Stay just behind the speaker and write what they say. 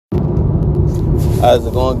How's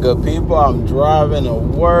it going, good people? I'm driving to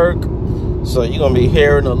work, so you're gonna be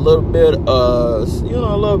hearing a little bit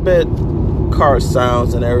car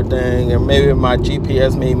sounds and everything, and maybe my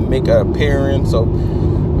GPS may make an appearance. So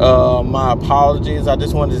my apologies. I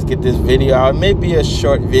just wanted to get this video out. It may be a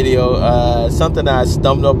short video, something that I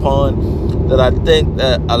stumbled upon that I think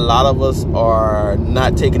that a lot of us are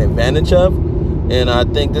not taking advantage of, and I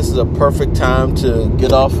think this is a perfect time to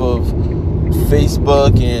get off of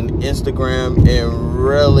Facebook and Instagram and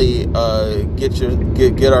really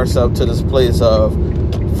get ourselves to this place of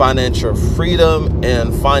financial freedom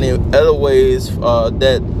and finding other ways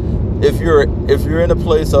that if you're in a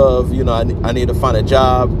place of I need to find a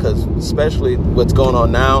job, because especially what's going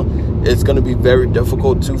on now, it's going to be very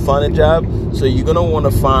difficult to find a job. So you're going to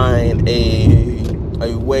want to find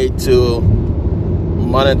a way to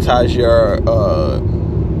monetize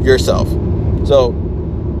yourself. So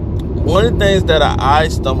one of the things that I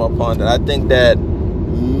stumble upon that I think that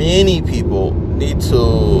many people need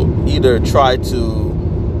to either try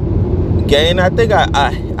to gain, I think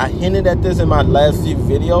I hinted at this in my last few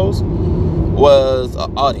videos, was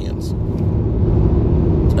an audience.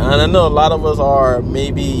 And I know a lot of us are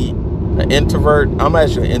maybe an introvert. I'm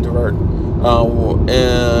actually an introvert,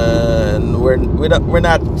 and we're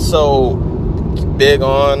not so big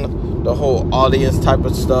on the whole audience type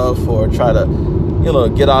of stuff, or try to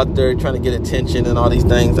get out there trying to get attention and all these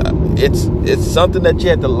things. It's something that you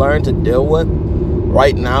have to learn to deal with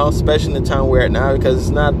right now, especially in the time we're at now, because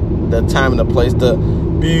it's not the time and the place to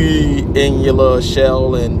be in your little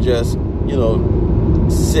shell and just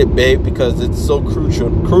sit back, because it's so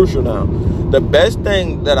crucial now. The best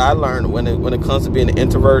thing that I learned when it comes to being an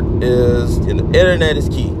introvert is internet is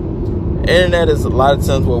key. Internet is a lot of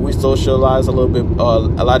times where we socialize a little bit. A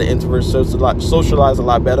lot of introverts socialize a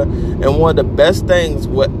lot better. And one of the best things,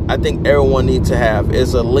 what I think everyone needs to have,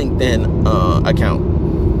 is a LinkedIn account.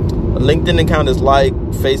 A LinkedIn account is like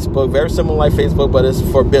Facebook, very similar like Facebook, but it's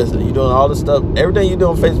for business. You're doing all the stuff, everything you do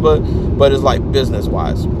on Facebook, but it's like business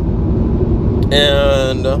wise.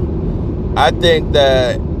 And I think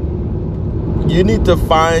that you need to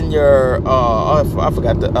find your. I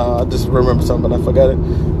forgot that. I just remember something, but I forgot it.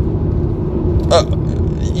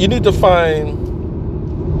 You need to find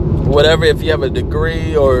whatever, if you have a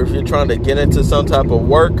degree or if you're trying to get into some type of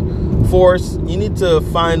workforce, you need to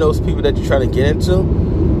find those people that you're trying to get into,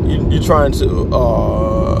 you're trying to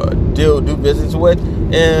do business with,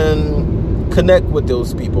 and connect with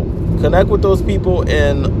those people. Connect with those people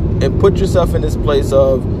and put yourself in this place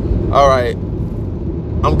of, all right,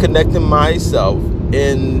 I'm connecting myself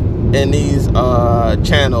in these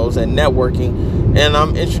channels and networking, and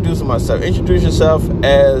I'm introducing myself. Introduce yourself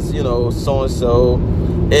as so-and-so,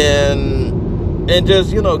 and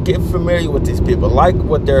just get familiar with these people, like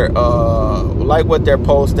what they're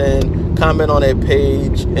posting, comment on their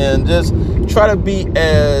page, and just try to be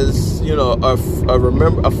as a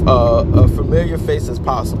familiar face as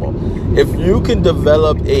possible. If you can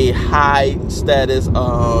develop a high status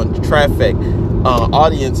traffic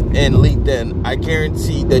audience in LinkedIn, I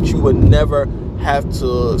guarantee that you would never have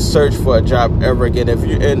to search for a job ever again. If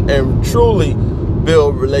you and truly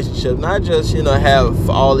build relationships, not just have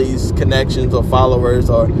all these connections or followers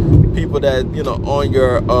or people that on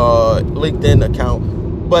your LinkedIn account,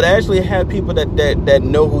 but actually have people that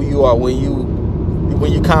know who you are when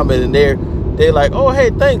you comment, and they're like, oh hey,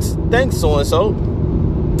 thanks so and so,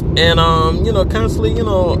 and constantly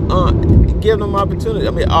give them opportunity.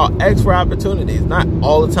 Ask for opportunities. Not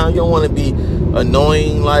all the time. You don't want to be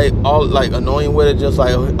annoying, annoying with it. Just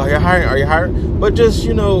like, are you hiring? But just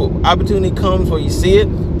opportunity comes where you see it,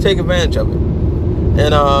 take advantage of it.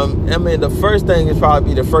 And the first thing is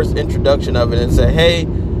probably be the first introduction of it, and say, hey,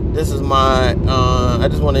 this is my. I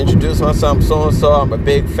just want to introduce myself. I'm so and so. I'm a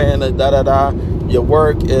big fan of Your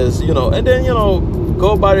work is and then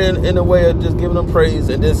go about it in a way of just giving them praise,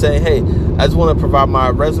 and then saying, hey, I just want to provide my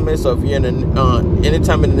resume. So if you're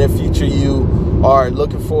anytime in the near future you are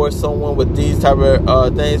looking for someone with these type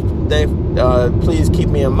of things, please keep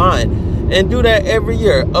me in mind. And do that every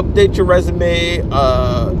year. Update your resume,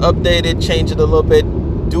 update it, change it a little bit.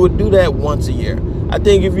 Do that once a year. I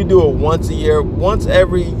think if you do it once a year, once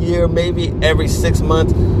every year, maybe every 6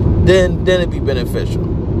 months, then it'd be beneficial.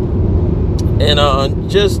 And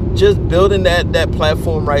just building that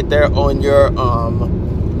platform right there on your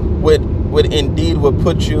would Indeed would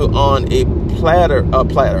put you on a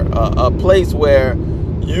place where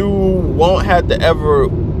you won't have to ever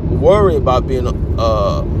worry about being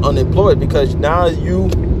unemployed, because now you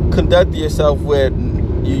conduct yourself with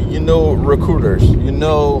recruiters,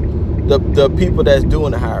 the people that's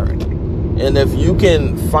doing the hiring, and if you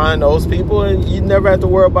can find those people, and you never have to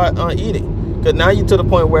worry about eating. Because now you're to the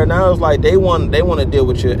point where now it's like they want to deal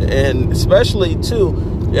with you, and especially too,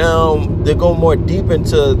 they go more deep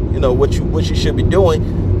into what you should be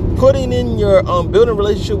doing, putting in your building a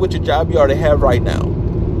relationship with your job you already have right now.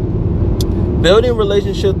 Building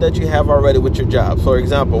relationship that you have already with your job. For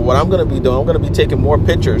example, what I'm going to be doing, I'm going to be taking more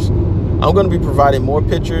pictures. I'm going to be providing more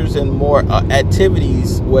pictures and more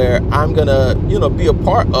activities where I'm going to, be a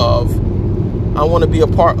part of. I want to be a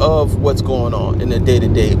part of what's going on in the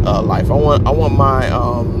day-to-day life. I want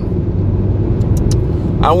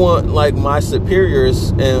my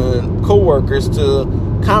superiors and coworkers to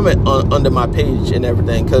comment under my page and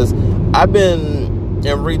everything, because I've been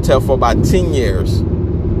in retail for about 10 years,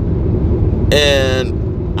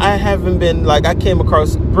 and I haven't been I came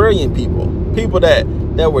across brilliant people that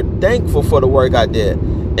were thankful for the work I did.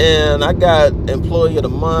 And I got employee of the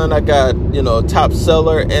month, I got, top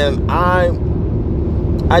seller, and I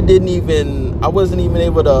wasn't even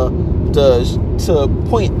able to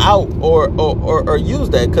point out or use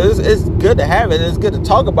that, because it's good to have it, it's good to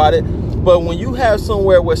talk about it. But when you have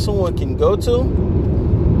somewhere where someone can go to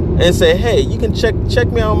and say, hey, you can check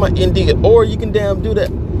me out on my Indeed, or you can do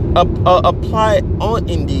that, apply on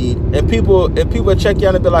Indeed, and people check you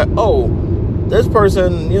out and be like, oh, this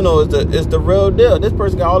person, is the real deal. This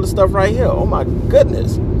person got all this stuff right here. Oh my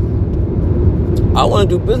goodness. I want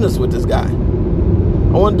to do business with this guy.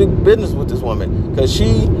 I want to do business with this woman, because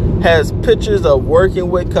she has pictures of working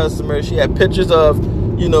with customers. She had pictures of,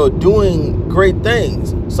 doing great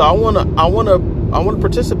things. So I want to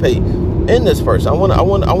participate in this person. I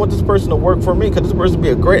want this person to work for me, because this person will be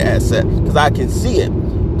a great asset, because I can see it.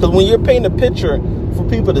 Because when you're painting a picture for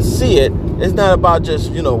people to see it, it's not about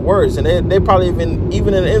just, words. And they probably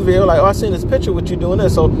even in the interview, they're like, oh, I seen this picture with you doing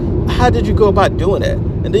this. So how did you go about doing that?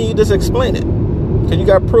 And then you just explain it. Because you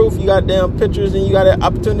got proof, you got damn pictures, and you got an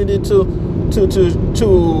opportunity to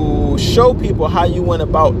show people how you went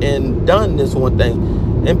about and done this one thing.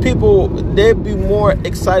 And people, they'd be more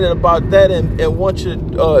excited about that and want you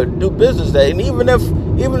to do business there. And even if,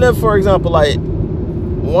 for example,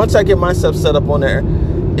 once I get myself set up on there,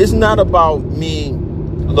 it's not about me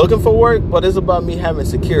looking for work, but it's about me having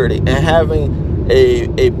security and having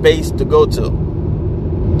a base to go to.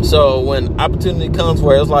 So when opportunity comes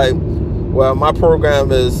where it's like, well, my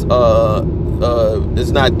program is not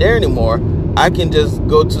there anymore, I can just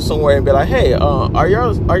go to somewhere and be like, hey, are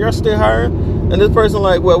y'all still hiring? And this person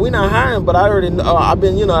like, well, we're not hiring, but I already know, I've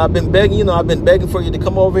been begging for you to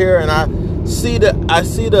come over here, and I see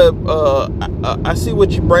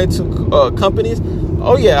what you bring to companies.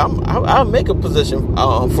 Oh yeah, I'll make a position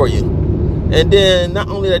for you. And then not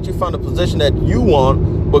only that you find a position that you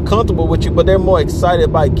want but comfortable with you, but they're more excited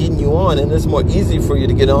about getting you on, and it's more easy for you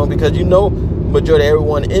to get on, because majority of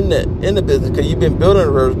everyone in the business, because you've been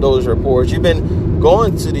building those reports, you've been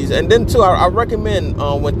going to these. And then too, I recommend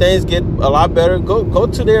when things get a lot better, go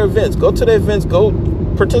to their events, go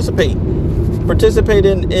participate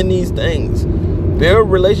in these things. Build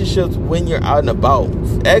relationships when you're out and about.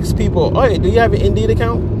 Ask people, oh, hey, do you have an Indeed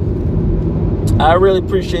account? I really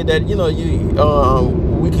appreciate that.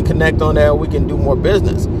 We can connect on there. We can do more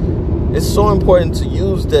business. It's so important to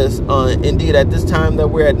use this Indeed at this time that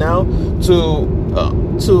we're at now to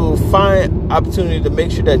find opportunity to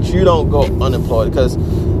make sure that you don't go unemployed, because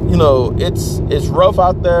it's rough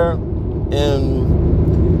out there,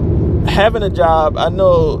 and having a job. I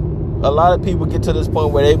know a lot of people get to this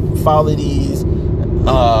point where they follow these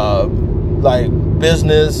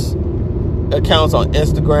business accounts on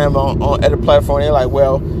Instagram, on other platform. They're like,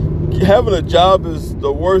 well, having a job is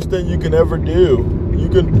the worst thing you can ever do.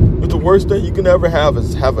 It's the worst thing you can ever have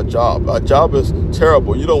is have a job. A job is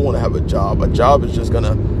terrible. You don't want to have a job. A job is just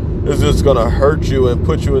gonna hurt you and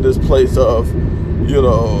put you in this place of,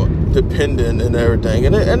 dependent and everything.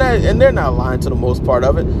 And they're not lying to the most part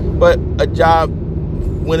of it. But a job,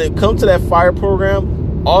 when it comes to that FIRE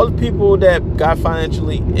program, all the people that got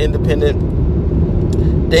financially independent,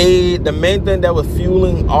 the main thing that was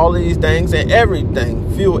fueling all of these things and everything,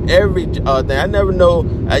 fuel every thing. I never know.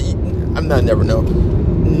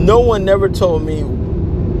 No one never told me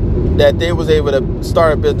that they was able to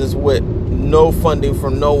start a business with no funding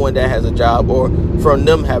from no one that has a job, or from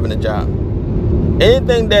them having a job.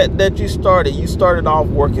 Anything that you started off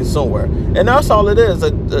working somewhere. And that's all it is.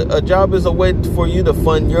 A job is a way for you to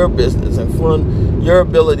fund your business and fund your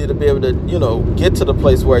ability to be able to, get to the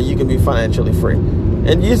place where you can be financially free.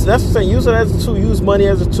 And that's what I'm saying. Use it as a tool. Use money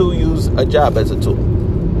as a tool. Use a job as a tool.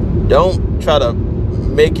 Don't try to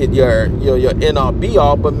make it your end all be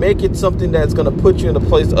all, but make it something that's going to put you in a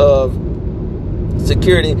place of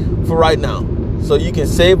security for right now, so you can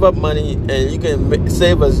save up money, and you can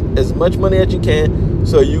save as much money as you can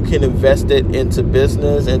so you can invest it into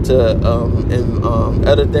business, into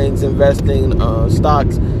other things, investing,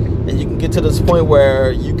 stocks, and you can get to this point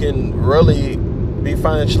where you can really be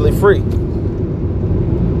financially free.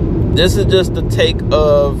 This is just the take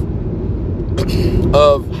of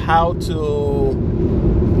how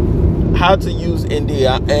to use Indeed,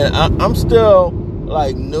 and I'm still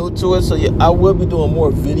like new to it, so I will be doing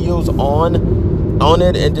more videos on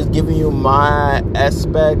it and just giving you my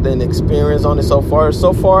aspect and experience on it so far.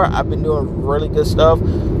 So far, I've been doing really good stuff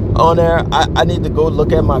on there. I need to go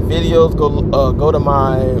look at my videos, go to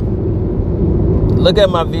my, look at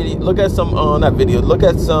my video, look at some, not videos, look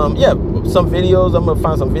at some videos. I'm going to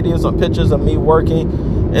find some videos, some pictures of me working,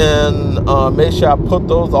 and make sure I put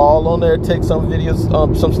those all on there. Take some videos,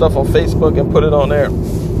 some stuff on Facebook and put it on there.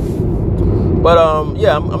 But I'm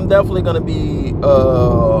definitely going to be,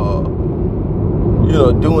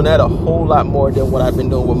 doing that a whole lot more than what I've been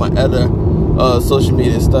doing with my other social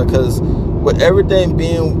media stuff. Because with everything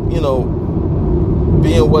being,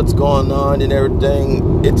 being what's going on and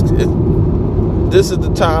everything, this is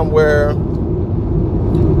the time where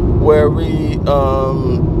we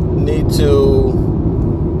need to.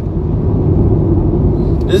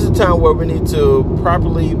 This is the time where we need to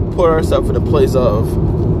properly put ourselves in a place of,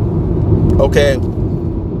 okay,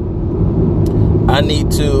 I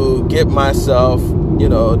need to get myself,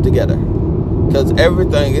 together. Because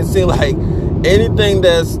everything, it seems like anything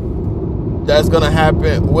that's going to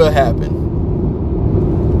happen will happen.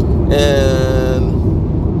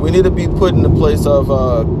 And we need to be put in a place of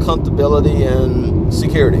comfortability and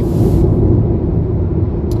security.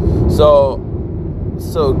 So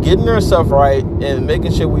getting yourself right and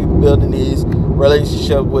making sure we building these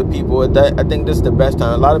relationships with people, I think this is the best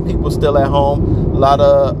time. A lot of people still at home. A lot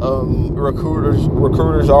of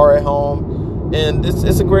recruiters are at home, and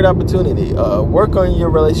it's a great opportunity. Work on your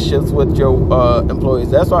relationships with your employees.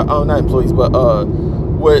 That's why, not employees, but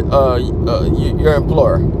with your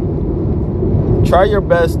employer. Try your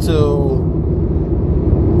best to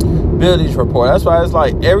build these rapport. That's why it's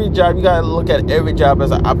like every job, you gotta look at every job as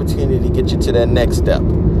an opportunity to get you to that next step.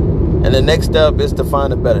 And the next step is to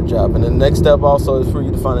find a better job. And the next step also is for you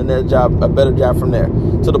to find a better job from there.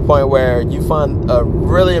 To the point where you find a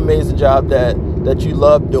really amazing job that you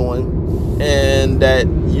love doing, and that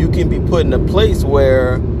you can be put in a place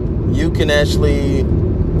where you can actually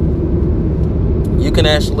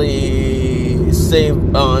save,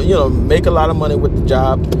 make a lot of money with the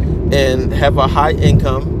job and have a high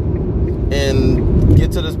income, and get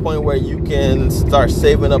to this point where you can start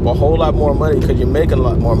saving up a whole lot more money because you're making a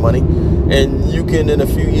lot more money, and you can in a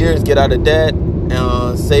few years get out of debt,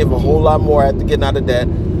 save a whole lot more after getting out of debt,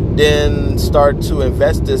 then start to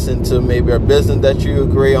invest this into maybe a business that you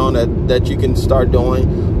agree on, that you can start doing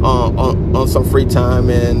on some free time,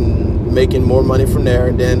 and making more money from there,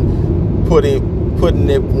 and then putting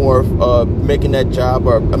it more, making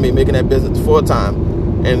that business full time.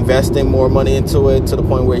 Investing more money into it to the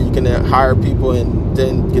point where you can hire people, and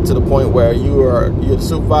then get to the point where you're the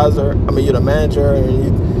supervisor. You're the manager, and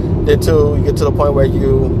you get to the point where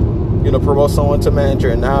you promote someone to manager,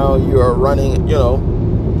 and now you're running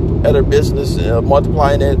other business,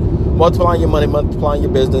 multiplying your money, multiplying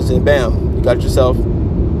your business, and bam, you got yourself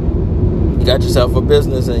a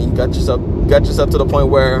business, and you got yourself to the point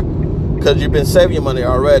where, because you've been saving your money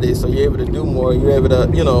already, so you're able to do more. You're able to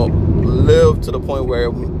live to the point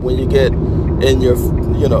where when you get in your,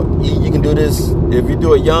 you can do this. If you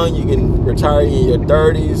do it young, you can retire in your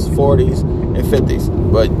 30s, 40s, and 50s.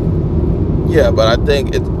 But I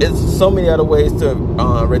think it's so many other ways to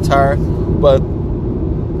retire. But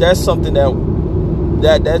that's something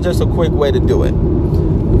that's just a quick way to do it.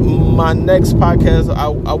 My next podcast,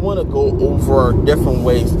 I want to go over different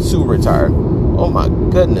ways to retire. Oh my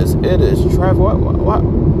goodness, it is traffic.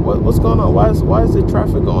 What's going on? Why is the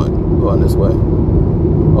traffic going this way?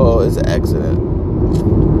 Oh, it's an accident.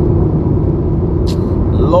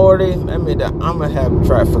 Lordy, I'm gonna have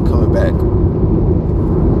traffic coming back.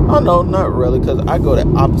 Oh no, not really, because I go the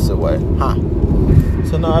opposite way.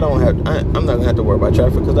 So no, I'm not gonna have to worry about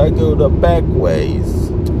traffic because I go the back ways.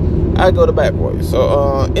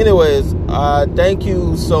 So anyways, thank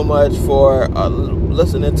you so much for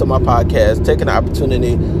listening to my podcast, taking the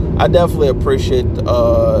opportunity. I definitely appreciate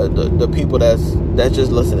the people that's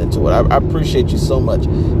just listening to it. I appreciate you so much.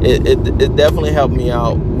 It definitely helped me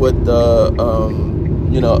out with the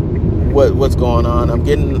what's going on. I'm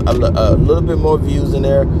getting a little bit more views in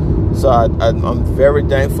there, so I'm very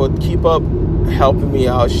thankful. Keep up helping me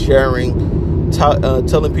out, sharing,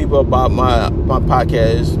 telling people about my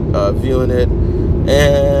podcast, viewing it,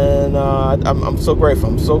 and I'm so grateful.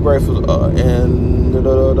 And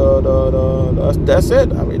that's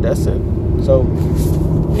it. I mean, that's it. So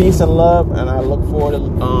peace and love, and I look forward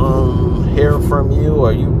to hearing from you,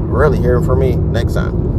 or you really hearing from me next time.